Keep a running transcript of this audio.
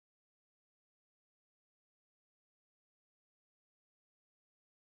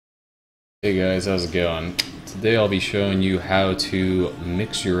Hey guys, how's it going? Today I'll be showing you how to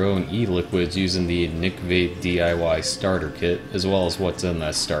mix your own e-liquids using the NicVape DIY starter kit, as well as what's in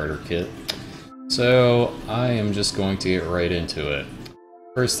that starter kit. So I am just going to get right into it.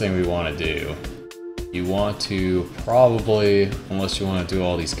 First thing we want to do, you want to probably, unless you want to do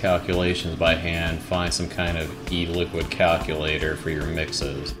all these calculations by hand, find some kind of e-liquid calculator for your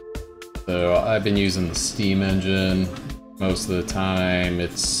mixes. So I've been using the steam engine most of the time.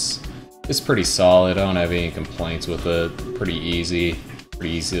 It's pretty solid. I don't have any complaints with it. Pretty easy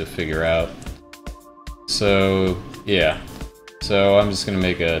to figure out. So yeah, so I'm just gonna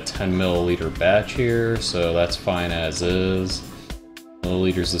make a 10 milliliter batch here, so that's fine as is.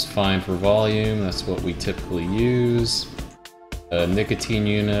 Milliliters is fine for volume, that's what we typically use. Nicotine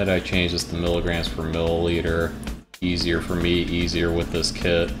unit, I changed this to milligrams per milliliter. Easier for me, easier with this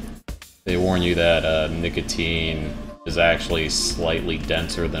kit. They warn you that nicotine is actually slightly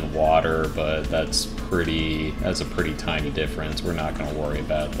denser than water, but that's a pretty tiny difference. We're not gonna worry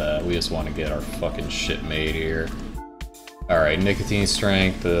about that. We just want to get our fucking shit made here. Alright, nicotine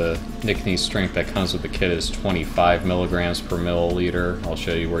strength. The nicotine strength that comes with the kit is 25 milligrams per milliliter. I'll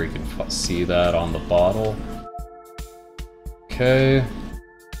show you where you can see that on the bottle. Okay.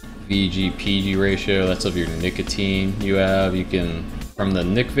 VG-PG ratio, that's of your nicotine you have. You can, from the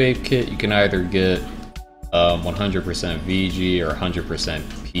NicVape kit, you can either get 100% VG or 100%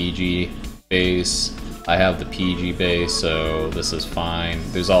 PG base. I have the PG base, so this is fine.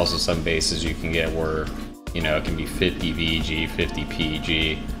 There's also some bases you can get where, you know, it can be 50 VG, 50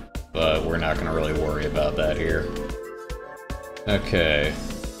 PG, but we're not going to really worry about that here. Okay,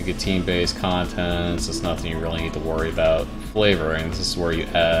 nicotine base contents, that's nothing you really need to worry about. Flavoring, this is where you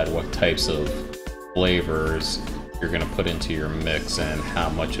add what types of flavors you're going to put into your mix and how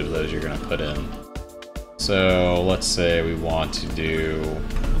much of those you're going to put in. So let's say we want to do,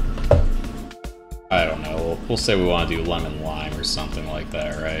 I don't know, we'll say we want to do lemon lime or something like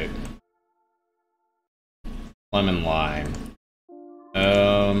that, right? Lemon lime.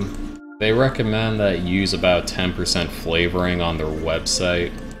 They recommend that you use about 10% flavoring on their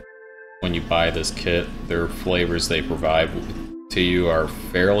website when you buy this kit. Their flavors they provide to you are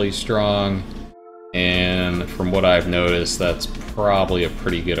fairly strong, and from what I've noticed, that's probably a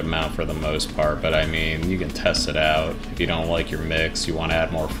pretty good amount for the most part, but I mean, you can test it out. If you don't like your mix, you want to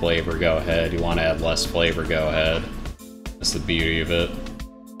add more flavor, go ahead. You want to add less flavor, go ahead. That's the beauty of it.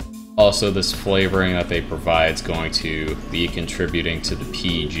 Also, this flavoring that they provide is going to be contributing to the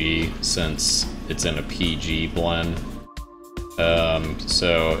PG, since it's in a PG blend.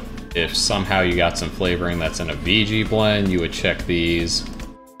 So if somehow you got some flavoring that's in a VG blend, you would check these,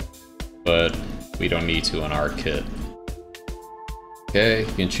 but we don't need to in our kit. Okay,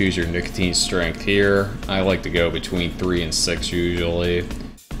 you can choose your nicotine strength here. I like to go between 3 and 6 usually,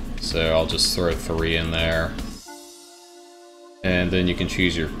 so I'll just throw 3 in there. And then you can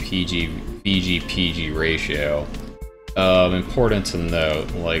choose your VG-PG ratio. Important to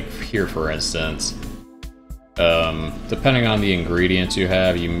note, like here for instance, depending on the ingredients you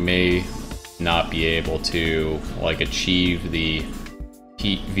have, you may not be able to like achieve the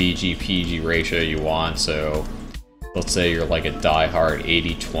VG-PG ratio you want. So let's say you're like a die-hard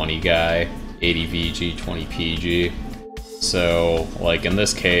 80-20 guy, 80 VG, 20 PG. So, like in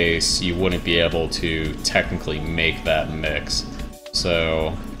this case, you wouldn't be able to technically make that mix.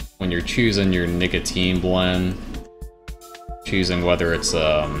 So, when you're choosing your nicotine blend, choosing whether it's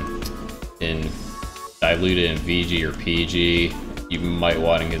diluted in VG or PG, you might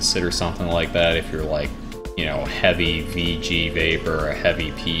want to consider something like that if you're like, you know, heavy VG vapor or a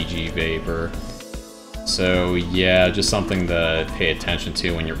heavy PG vapor. So yeah, just something to pay attention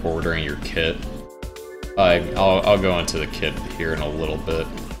to when you're ordering your kit. I'll go into the kit here in a little bit.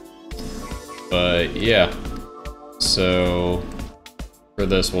 But yeah, so for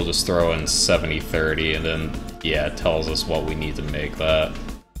this we'll just throw in 70-30 and then yeah, it tells us what we need to make that.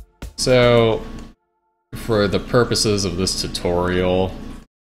 So for the purposes of this tutorial,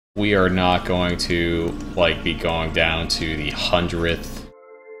 we are not going to like be going down to the 100th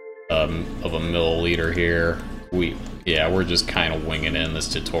of a milliliter here. We're just kind of winging in this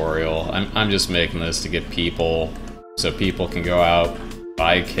tutorial. I'm just making this to get people, so people can go out,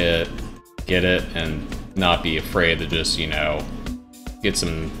 buy a kit, get it, and not be afraid to just, you know, get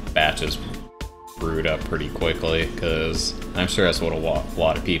some batches brewed up pretty quickly, because I'm sure that's what a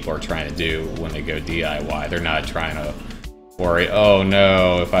lot of people are trying to do when they go DIY. They're not trying to worry, oh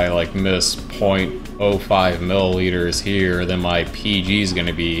no, if I like miss 0.05 milliliters here, then my PG is going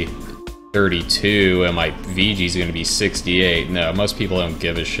to be 32 and my VG is going to be 68. No, most people don't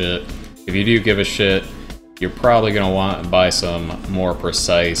give a shit. If you do give a shit, you're probably going to want to buy some more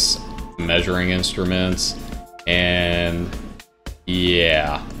precise measuring instruments, and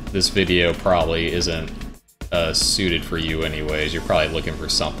yeah, this video probably isn't suited for you anyways. You're probably looking for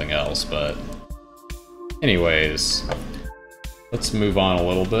something else, but anyways, let's move on a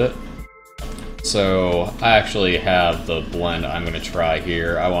little bit. So I actually have the blend I'm going to try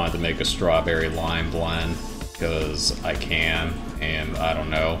here. I wanted to make a strawberry lime blend because I can, and I don't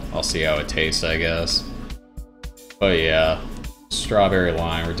know, I'll see how it tastes, I guess. But yeah, strawberry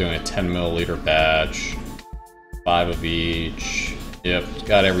lime, we're doing a 10 milliliter batch, 5 of each. Yep,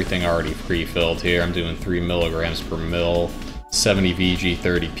 got everything already pre-filled here. I'm doing 3 milligrams per mil, 70 VG,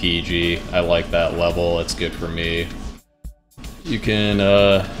 30 PG. I like that level, it's good for me. You can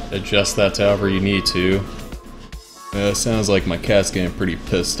adjust that to however you need to. Sounds like my cat's getting pretty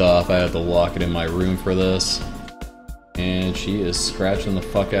pissed off. I had to lock it in my room for this. And she is scratching the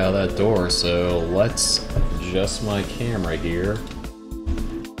fuck out of that door, so let's adjust my camera here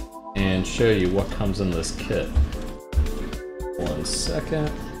and show you what comes in this kit. 1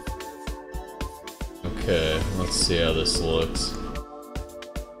 second. Okay, let's see how this looks.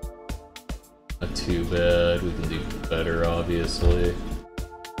 Not too bad, we can do better obviously.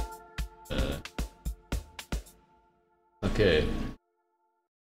 Okay.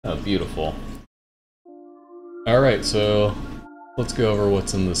 Oh, beautiful. Alright, so let's go over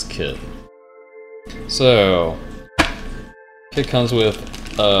what's in this kit. So, kit comes with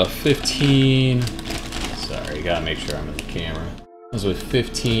 15... Sorry, gotta make sure I'm in the camera. Comes with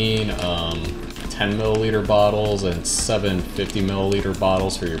 15 10 milliliter bottles and 7 50 milliliter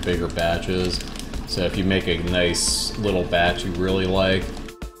bottles for your bigger batches. So if you make a nice little batch you really like,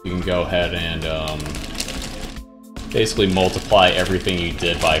 you can go ahead and basically multiply everything you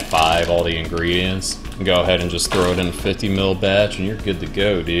did by 5, all the ingredients, and go ahead and just throw it in a 50 ml batch and you're good to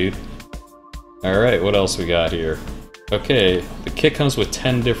go, dude. Alright, what else we got here? Okay, the kit comes with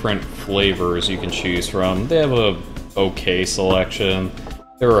 10 different flavors you can choose from. They have a okay selection.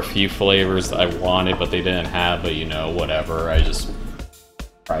 There were a few flavors that I wanted but they didn't have, but you know, whatever. I just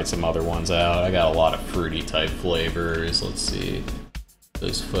tried some other ones out. I got a lot of fruity type flavors. Let's see.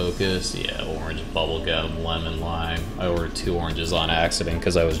 Those focus. Yeah, orange, bubblegum, lemon, lime. I ordered 2 oranges on accident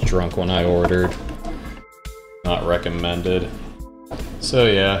because I was drunk when I ordered. Not recommended. So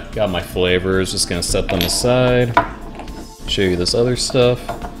yeah, got my flavors. Just gonna set them aside. Show you this other stuff.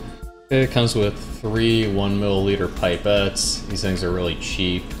 Okay, it comes with 3 1 milliliter pipettes. These things are really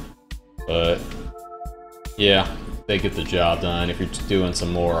cheap, but yeah, they get the job done. If you're doing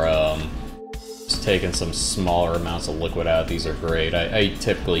some more, just taking some smaller amounts of liquid out, these are great. I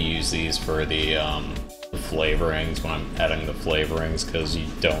typically use these for the flavorings when I'm adding the flavorings, because you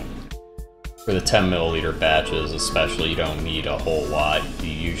don't, for the 10 milliliter batches especially, you don't need a whole lot.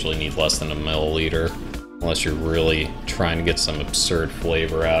 You usually need less than a milliliter, unless you're really trying to get some absurd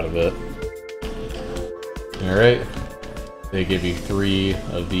flavor out of it. Alright, they give you 3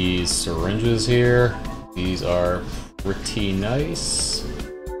 of these syringes here. These are pretty nice.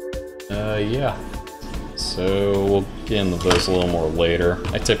 Yeah. So we'll get into those a little more later.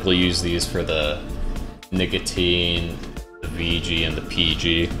 I typically use these for the nicotine, the VG, and the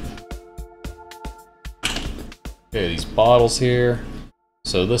PG. Okay, these bottles here.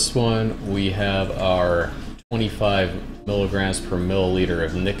 So this one, we have our 25 milligrams per milliliter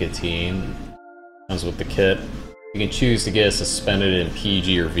of nicotine. Comes with the kit. You can choose to get it suspended in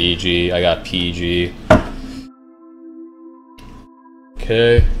PG or VG. I got PG.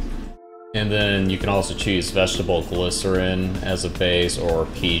 Okay. And then you can also choose vegetable glycerin as a base or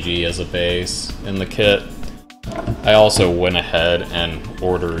PG as a base in the kit. I also went ahead and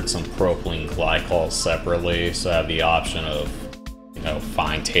ordered some propylene glycol separately, so I have the option of, you know,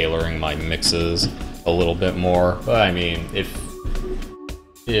 fine tailoring my mixes a little bit more. But I mean,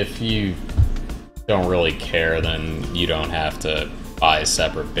 if you don't really care, then you don't have to buy a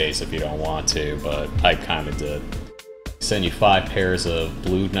separate base if you don't want to, but I kind of did. Send you 5 pairs of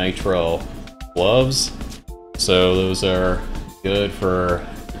blue nitrile gloves. So those are good for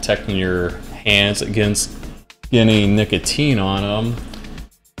protecting your hands against getting nicotine on them.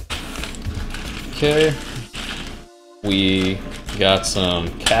 Okay. We got some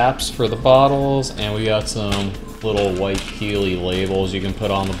caps for the bottles, and we got some little white peely labels you can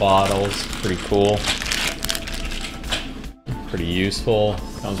put on the bottles. Pretty cool. Pretty useful.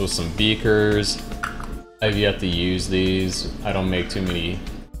 Comes with some beakers. I've yet to use these. I don't make too many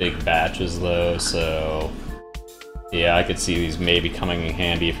big batches though, so yeah, I could see these maybe coming in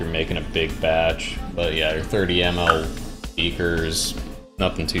handy if you're making a big batch. But yeah, your 30 ml beakers,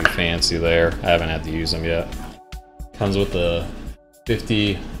 nothing too fancy there. I haven't had to use them yet. Comes with a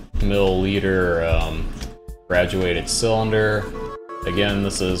 50 milliliter graduated cylinder. Again,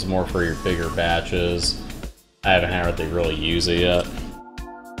 this is more for your bigger batches. I haven't had to really use it yet.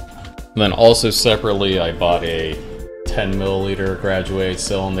 And then also separately, I bought a 10 milliliter graduated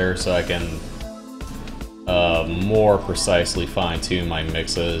cylinder so I can more precisely fine-tune my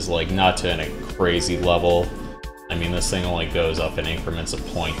mixes, like not to a crazy level. I mean, this thing only goes up in increments of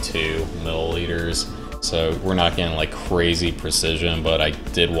 0.2 milliliters, so we're not getting like crazy precision, but I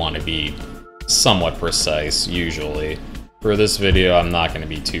did want to be somewhat precise usually. For this video, I'm not going to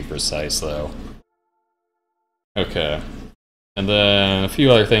be too precise though. Okay. And then a few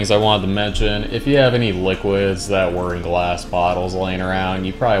other things I wanted to mention. If you have any liquids that were in glass bottles laying around,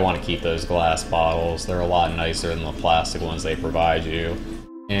 you probably want to keep those glass bottles. They're a lot nicer than the plastic ones they provide you,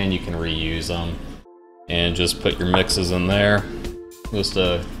 and you can reuse them. And just put your mixes in there. Just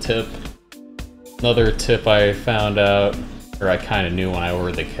a tip. Another tip I found out, or I kind of knew when I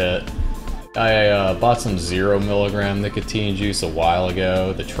ordered the kit. I bought some 0 milligram nicotine juice a while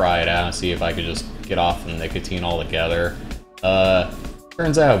ago to try it out and see if I could just get off the nicotine altogether.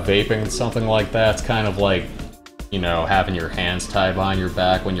 Turns out vaping something like that's kind of like, you know, having your hands tied behind your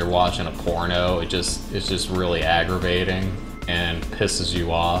back when you're watching a porno. It's just really aggravating and pisses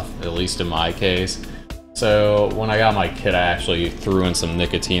you off, at least in my case. So when I got my kit, I actually threw in some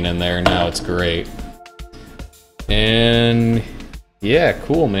nicotine in there. Now it's great. And yeah,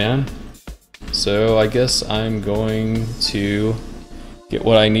 cool, man. So I guess I'm going to get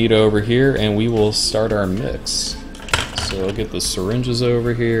what I need over here and we will start our mix. So I'll get the syringes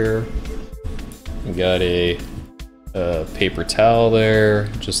over here. We got a paper towel there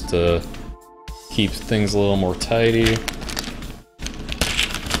just to keep things a little more tidy.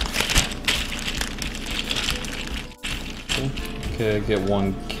 Okay, get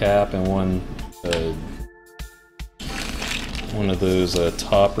one cap and one of those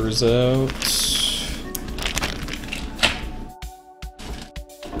toppers out.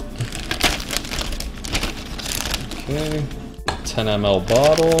 Okay, 10 ml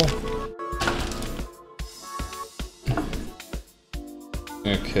bottle.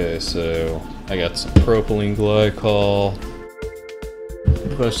 Okay, so I got some propylene glycol,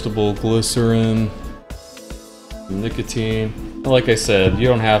 vegetable glycerin, nicotine. Like I said, you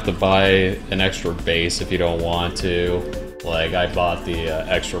don't have to buy an extra base if you don't want to. Like, I bought the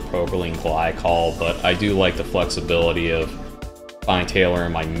extra propylene glycol, but I do like the flexibility of fine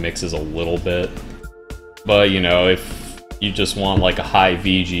tailoring my mixes a little bit. But, you know, if you just want like a high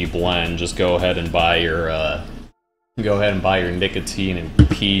VG blend, just go ahead and buy your nicotine and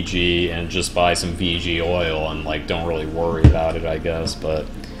PG and just buy some VG oil and like don't really worry about it, I guess. But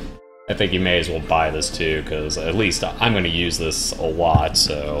I think you may as well buy this too, because at least I'm going to use this a lot,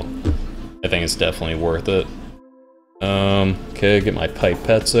 so I think it's definitely worth it. Okay, get my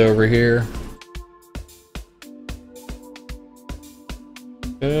pipettes over here.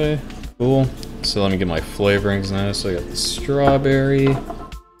 Okay, cool. So let me get my flavorings now. So I got the strawberry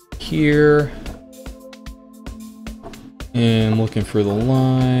here. And looking for the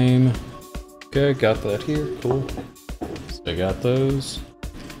lime. Okay, got that here, cool. So I got those.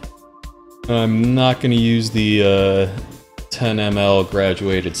 I'm not going to use the 10 ml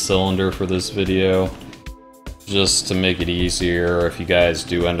graduated cylinder for this video, just to make it easier if you guys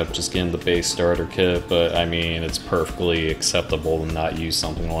do end up just getting the base starter kit, but I mean, it's perfectly acceptable to not use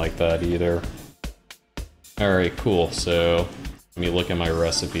something like that either. Alright, cool, so let me look at my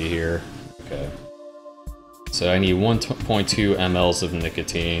recipe here. Okay. So I need 1.2 mLs of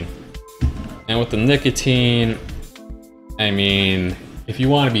nicotine. And with the nicotine, I mean, if you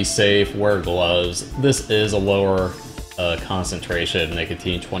want to be safe, wear gloves. This is a lower concentration of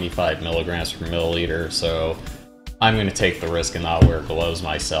nicotine, 25 milligrams per milliliter, so I'm going to take the risk and not wear gloves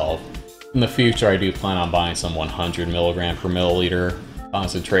myself. In the future, I do plan on buying some 100 milligram per milliliter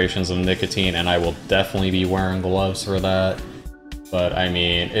concentrations of nicotine, and I will definitely be wearing gloves for that. But I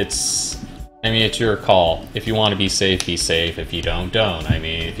mean, it's your call. If you want to be safe, be safe. If you don't, don't. I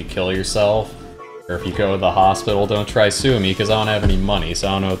mean, if you kill yourself, or if you go to the hospital, don't try suing me, because I don't have any money, so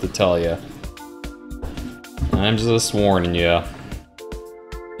I don't know what to tell you. I'm just warning you.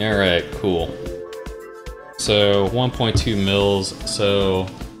 Alright, cool. So, 1.2 mils, so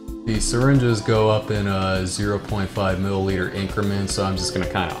the syringes go up in a 0.5 milliliter increments, so I'm just going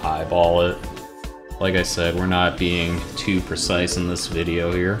to kind of eyeball it. Like I said, we're not being too precise in this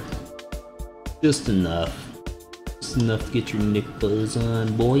video here. Just enough. Just enough to get your nick buzz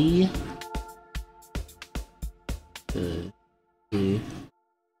on, boy. Okay.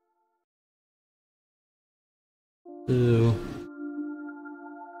 So,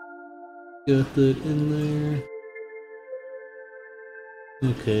 got that in there.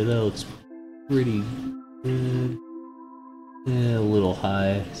 Okay, that looks pretty good. Yeah, a little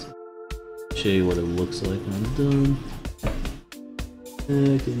high. Show you what it looks like when I'm done.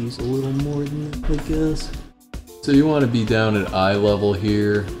 I could use a little more than that, I guess. So you want to be down at eye level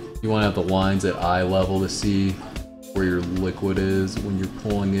here. You want to have the lines at eye level to see where your liquid is when you're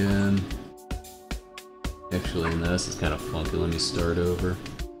pulling in. Actually, no, this is kind of funky. Let me start over.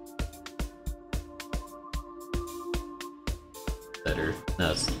 Better.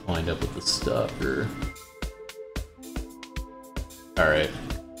 Now it's lined up with the stopper. Alright.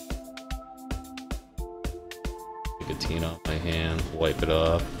 Nicotine on my hand, wipe it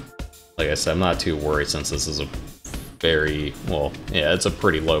off. Like I said, I'm not too worried since this is a very, well, yeah, it's a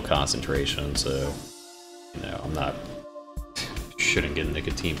pretty low concentration, so, you know, I'm not, shouldn't get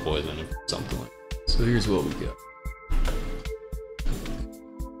nicotine poisoning or something like that. So here's what we got.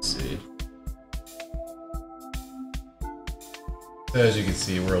 Let's see. As you can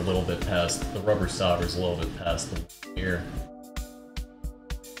see, we're a little bit past, the rubber stopper's a little bit past the here.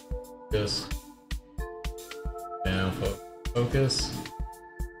 Focus. Down, focus.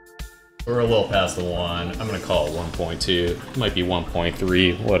 We're a little past the 1. I'm gonna call it 1.2. It might be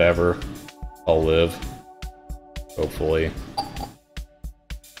 1.3, whatever. I'll live. Hopefully.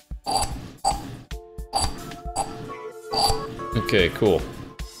 Okay, cool.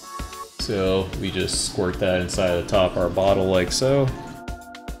 So we just squirt that inside the top of our bottle like so.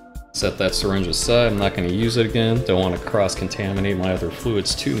 Set that syringe aside. I'm not going to use it again. Don't want to cross-contaminate my other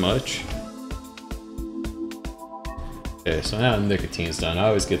fluids too much. Okay, so now the nicotine's done. I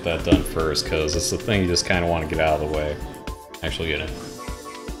always get that done first because it's the thing you just kind of want to get out of the way. Actually get it.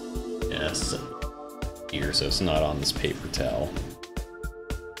 Yes. Here, so it's not on this paper towel.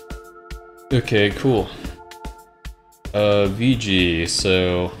 Okay, cool. VG,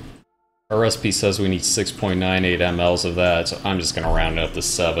 so our recipe says we need 6.98 mLs of that, so I'm just gonna round it up to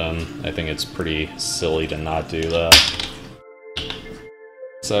 7. I think it's pretty silly to not do that.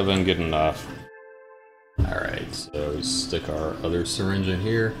 7, good enough. Alright, so we stick our other syringe in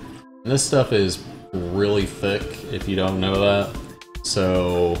here. And this stuff is really thick, if you don't know that.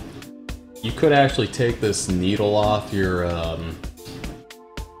 So you could actually take this needle off your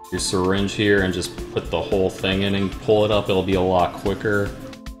syringe here and just put the whole thing in and pull it up. It'll be a lot quicker,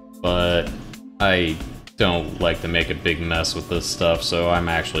 but I don't like to make a big mess with this stuff, so I'm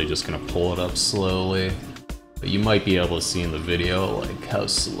actually just gonna pull it up slowly. But you might be able to see in the video like how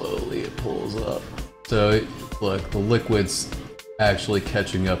slowly it pulls up. So look, the liquid's actually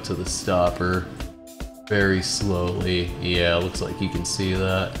catching up to the stopper very slowly. Yeah, it looks like you can see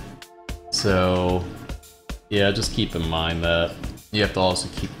that. So yeah, just keep in mind that you have to also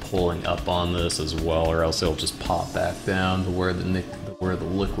keep pulling up on this as well, or else it'll just pop back down to where the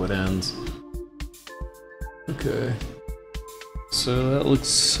liquid ends. Okay. So that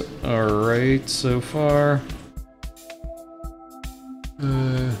looks alright so far.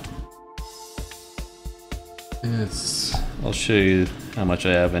 I'll show you how much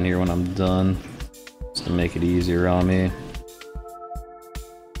I have in here when I'm done, just to make it easier on me.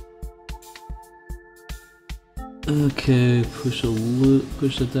 Okay, push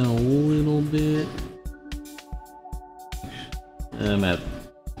it down a little bit. Let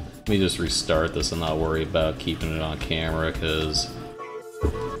me just restart this and not worry about keeping it on camera, because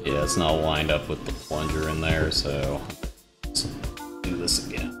yeah, it's not lined up with the plunger in there, so let's do this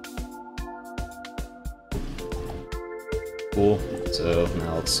again. Cool, so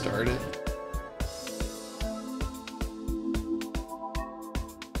now let's start it.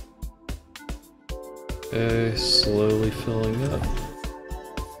 Okay, slowly filling up.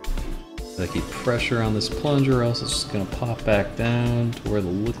 I keep pressure on this plunger, or else it's just gonna pop back down to where the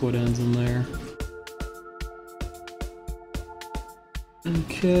liquid ends in there.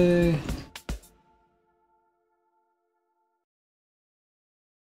 Okay.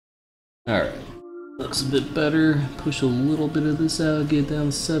 Alright. Looks a bit better. Push a little bit of this out, get down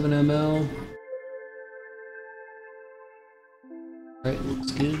to 7 ml. Alright,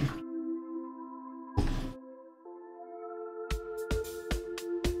 looks good.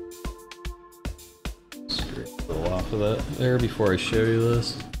 Off of that there before I show you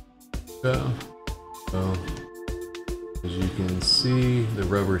this. So as you can see, the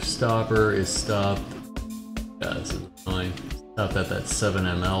rubber stopper is stopped. Yeah, this is fine. Stopped at that 7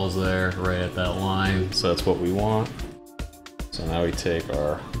 mLs there, right at that line. So that's what we want. So now we take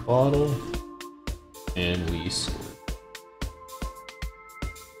our bottle and we squirt.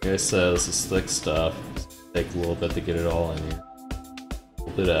 Like I said, this is thick stuff. Take a little bit to get it all in here. A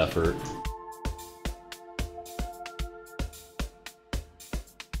little bit of effort.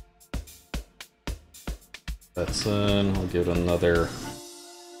 That's in. I'll give it another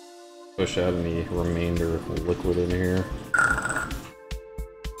push out any remainder of the liquid in here.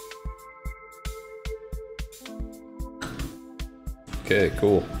 Okay,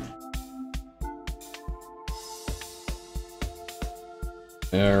 cool.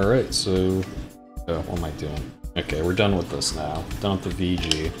 Alright, so... Oh, what am I doing? Okay, we're done with this now. Done with the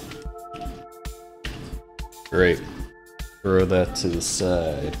VG. Great. Throw that to the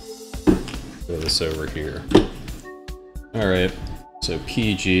side. Throw this over here. Alright, so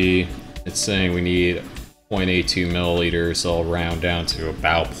PG, it's saying we need 0.82 milliliters, so I'll round down to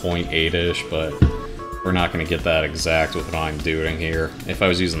about 0.8-ish, but we're not going to get that exact with what I'm doing here. If I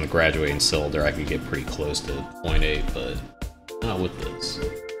was using the graduating cylinder, I could get pretty close to 0.8, but not with this.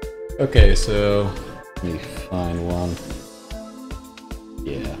 Okay, so let me find one.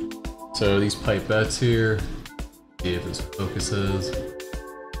 Yeah. So these pipettes here, see if this focuses.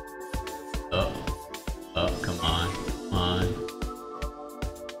 Up, come on, come on.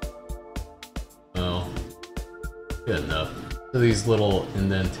 Oh, good enough. So these little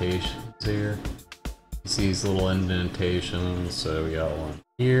indentations here. You see these little indentations, so we got one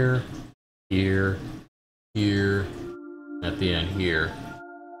here, here, here, and at the end here.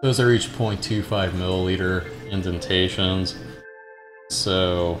 Those are each 0.25 milliliter indentations.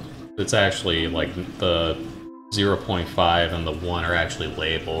 So it's actually like the 0.5 and the 1 are actually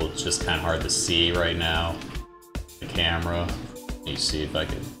labeled. It's just kind of hard to see right now. The camera. Let me see if I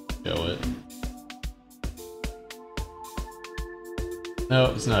can show it. No,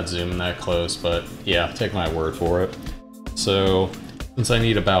 it's not zooming that close, but yeah, take my word for it. So since I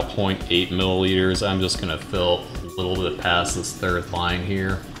need about 0.8 milliliters, I'm just gonna fill a little bit past this third line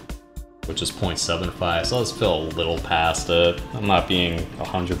here, which is 0.75, so let's fill a little past it. I'm not being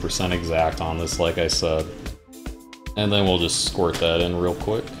 100% exact on this, like I said. And then we'll just squirt that in real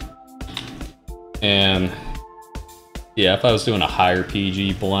quick. And yeah, if I was doing a higher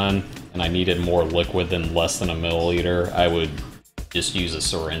PG blend and I needed more liquid than less than a milliliter, I would just use a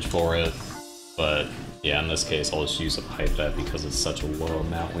syringe for it. But yeah, in this case, I'll just use a pipette because it's such a low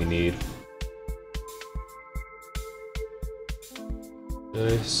amount we need.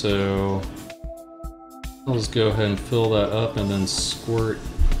 Okay, so I'll just go ahead and fill that up and then squirt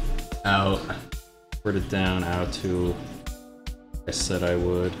it down out to what I said I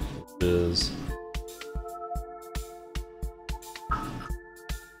would, which is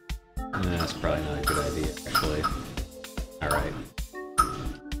that's probably not a good idea actually. Alright.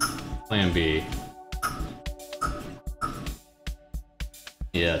 Plan B.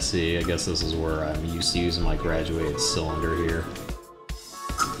 Yeah, see, I guess this is where I'm used to using my graduated cylinder here.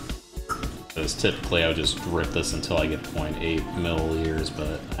 Because typically I would just drip this until I get 0.8 milliliters,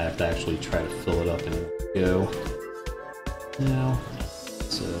 but I have to actually try to fill it up and go now.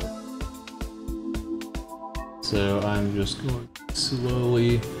 So I'm just going to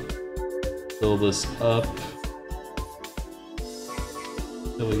slowly fill this up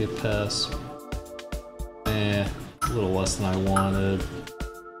until we get past a little less than I wanted.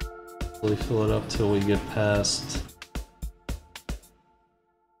 Slowly fill it up till we get past.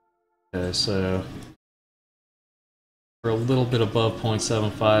 Okay, so we're a little bit above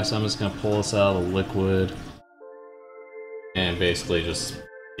 0.75, so I'm just gonna pull this out of the liquid. And basically just,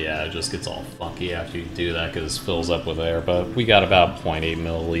 yeah, it just gets all funky after you do that because it fills up with air, but we got about 0.8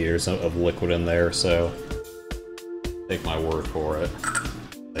 milliliters of liquid in there, so take my word for it.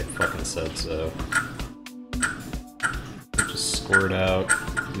 They fucking said so. Just squirt out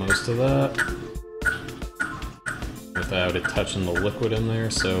most of that without it touching the liquid in there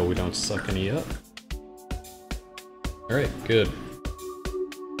so we don't suck any up. Alright, good.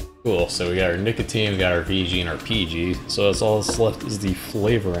 Cool, so we got our nicotine, we got our VG and our PG, so that's all that's left is the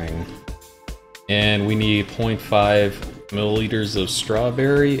flavoring. And we need 0.5 milliliters of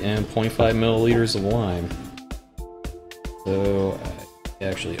strawberry and 0.5 milliliters of lime. So I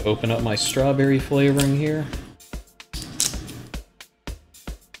actually open up my strawberry flavoring here.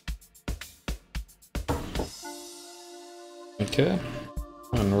 Okay,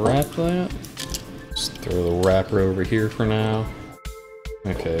 unwrap that. Just throw the wrapper over here for now.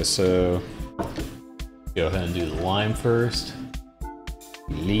 Okay, so go ahead and do the lime first.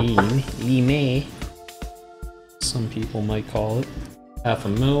 Lime. Some people might call it. Half a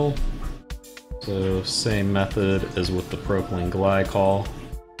mil. So same method as with the propylene glycol.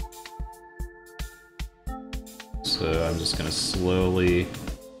 So I'm just gonna slowly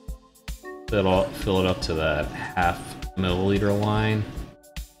fill it up to that half milliliter line.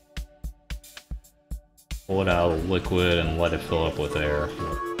 Pull it out of the liquid and let it fill up with air.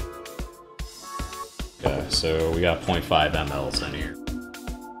 Okay, so we got 0.5 mLs in here.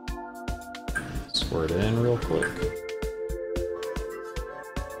 Squirt it in real quick.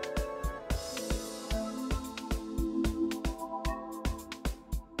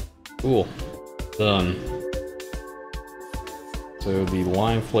 Cool. Done. So the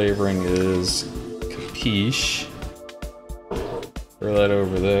lime flavoring is Capiche. Throw that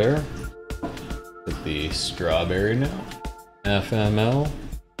over there. With the strawberry now. FML.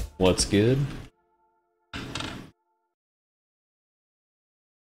 What's good?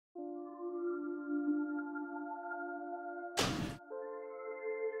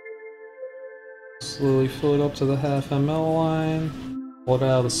 Slowly fill it up to the half ml line. Pull it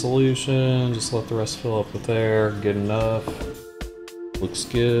out of the solution. Just let the rest fill up with air. Good enough. Looks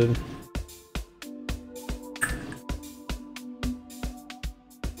good.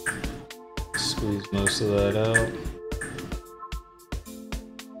 Squeeze most of that out.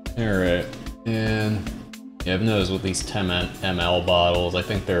 Alright, and yeah, I've noticed with these 10 ml bottles, I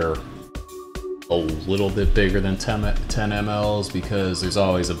think they're a little bit bigger than 10 mls because there's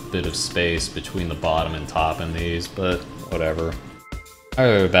always a bit of space between the bottom and top in these, but whatever.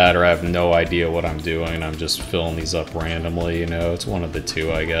 Either that or I have no idea what I'm doing, I'm just filling these up randomly, you know, it's one of the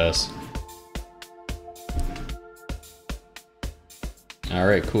two, I guess.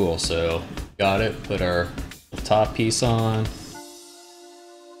 Alright, cool, so got it, put our top piece on.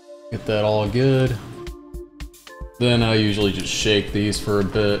 Get that all good. Then I usually just shake these for a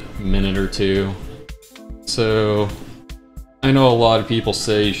bit, minute or two. So, I know a lot of people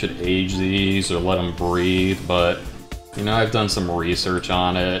say you should age these or let them breathe, but you know, I've done some research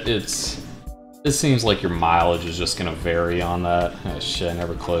on it. It seems like your mileage is just gonna vary on that. Oh shit, I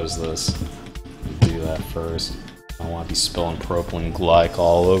never closed this. Do that first. I don't want to be spilling propylene glycol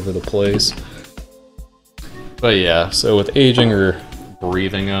all over the place. But yeah, so with aging or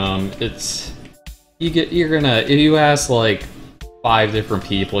breathing them, you're gonna, if you ask like 5 different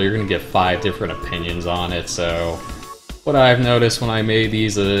people, you're gonna get 5 different opinions on it. So what I've noticed when I made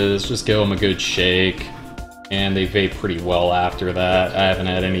these is just give them a good shake, and they vape pretty well after that. I haven't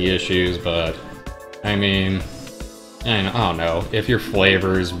had any issues, but I mean, I don't know, if your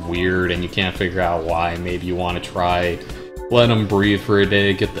flavor is weird and you can't figure out why, maybe you want to try let them breathe for a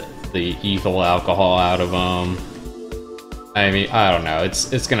day, get the ethyl alcohol out of them. I mean, I don't know,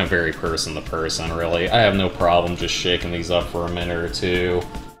 it's gonna vary person to person, really. I have no problem just shaking these up for a minute or two,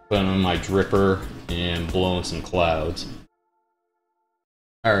 putting them in my dripper, and blowing some clouds.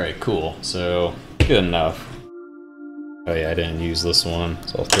 Alright, cool, so good enough. Oh yeah, I didn't use this one,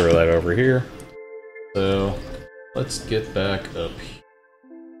 so I'll throw that over here. So, let's get back up here.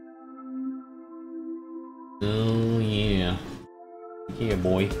 Oh yeah. Yeah,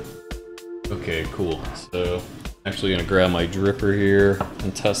 boy. Okay, cool, so actually gonna grab my dripper here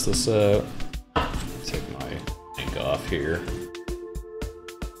and test this out. Take my tank off here.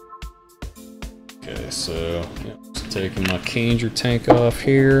 Okay, so yeah, just taking my Kanger tank off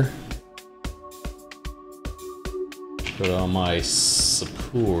here. Put on my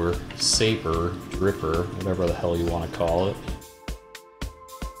Saper dripper, whatever the hell you want to call it.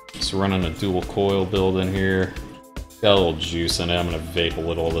 Just running a dual coil build in here. Got a little juice in it. I'm gonna vape a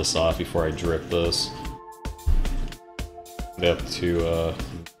little of this off before I drip this. Up to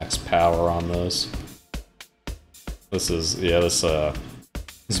max power on this. This is, yeah, this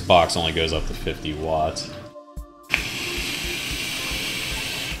box only goes up to 50 watts.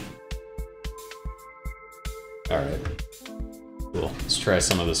 Alright. Cool. Let's try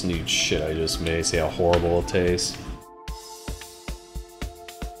some of this new shit I just made, see how horrible it tastes.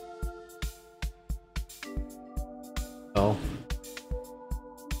 Oh.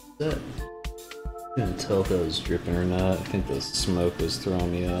 What's that? I couldn't tell if that was dripping or not. I think the smoke was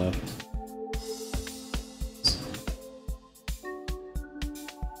throwing me off.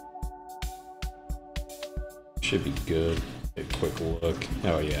 Should be good. Take a quick look.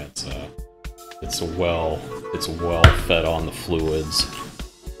 Oh yeah, it's well fed on the fluids.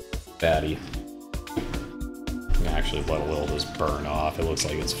 Fatty. I'm gonna actually let a little of this burn off. It looks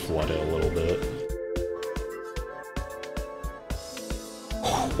like it's flooded a little bit.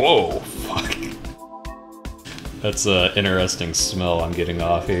 Whoa, fuck. That's an interesting smell I'm getting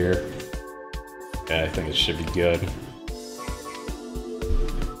off here. Okay, I think it should be good.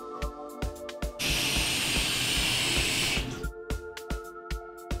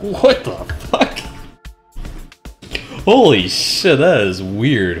 What the fuck? Holy shit, that is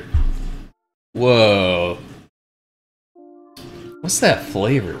weird. Whoa. What's that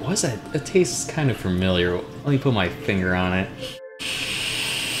flavor? What's that? It tastes kind of familiar. Let me put my finger on it.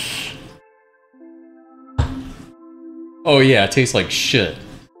 Oh yeah, it tastes like shit.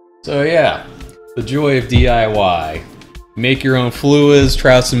 So yeah, the joy of DIY. Make your own fluids,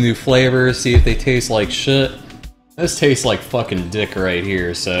 try out some new flavors, see if they taste like shit. This tastes like fucking dick right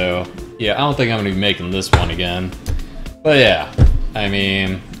here, so yeah, I don't think I'm gonna be making this one again. But yeah, I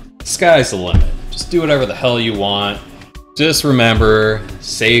mean, sky's the limit. Just do whatever the hell you want. just remember,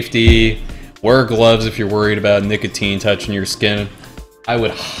 safety, wear gloves if you're worried about nicotine touching your skin. I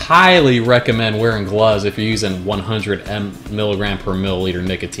would highly recommend wearing gloves if you're using 100 milligram per milliliter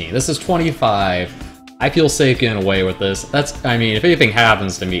nicotine. This is 25. I feel safe getting away with this. I mean, if anything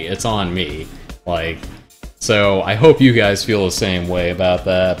happens to me, it's on me. Like, so I hope you guys feel the same way about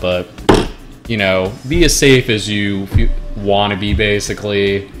that, but, you know, be as safe as you want to be,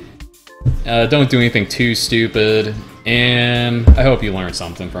 basically. Don't do anything too stupid, and I hope you learned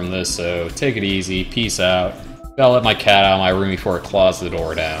something from this, so take it easy, peace out. Gotta let my cat out of my room before it claws the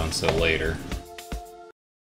door down, so later.